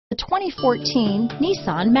2014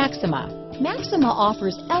 Nissan Maxima. Maxima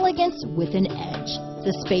offers elegance with an edge.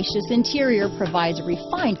 The spacious interior provides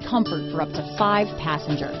refined comfort for up to 5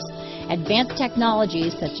 passengers. Advanced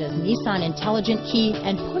technologies such as Nissan Intelligent Key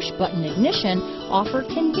and push-button ignition offer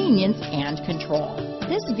convenience and control.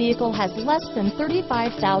 This vehicle has less than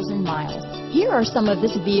 35,000 miles. Here are some of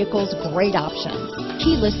this vehicle's great options: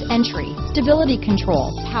 keyless entry, stability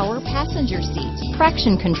control, power passenger seat,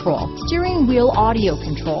 traction control, steering wheel audio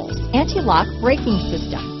controls, anti-lock braking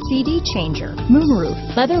system, CD changer, moonroof,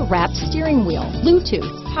 leather-wrapped steering wheel,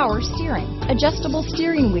 Bluetooth, power steering, adjustable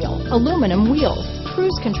steering wheel, aluminum wheels,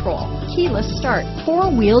 cruise control, keyless start,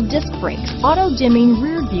 4-wheel disc brakes, auto-dimming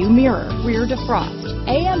rear-view mirror, rear defrost,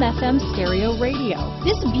 AM/FM stereo radio.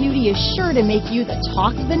 This beauty is sure to make you the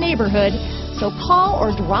talk of the neighborhood, so call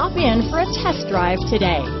or drop in for a test drive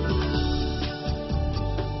today.